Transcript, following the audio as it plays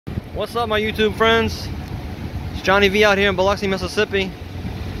What's up, my YouTube friends? It's Johnny V out here in Biloxi, Mississippi.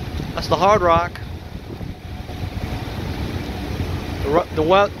 That's the Hard Rock. The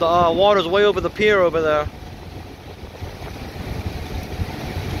water's way over the pier over there.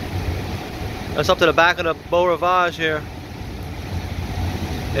 That's up to the back of the Beau Rivage here.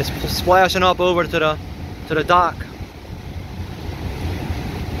 It's splashing up over to the dock.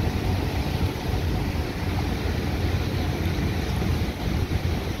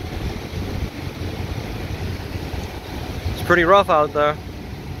 It's pretty rough out there.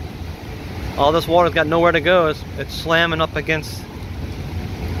 All this water's got nowhere to go. It's slamming up against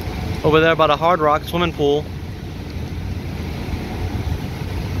over there by the Hard Rock swimming pool.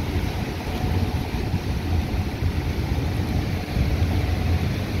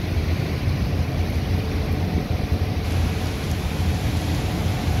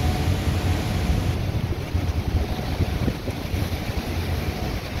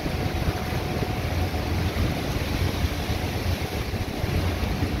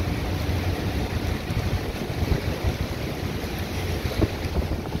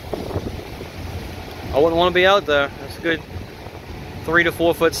 I wouldn't want to be out there. It's a good 3 to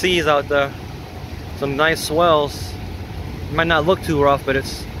 4 foot seas out there. Some nice swells. It might not look too rough, but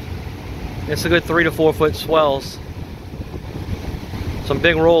it's a good 3 to 4 foot swells. Some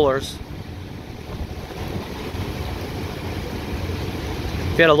big rollers.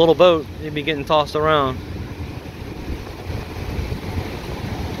 If you had a little boat, you'd be getting tossed around.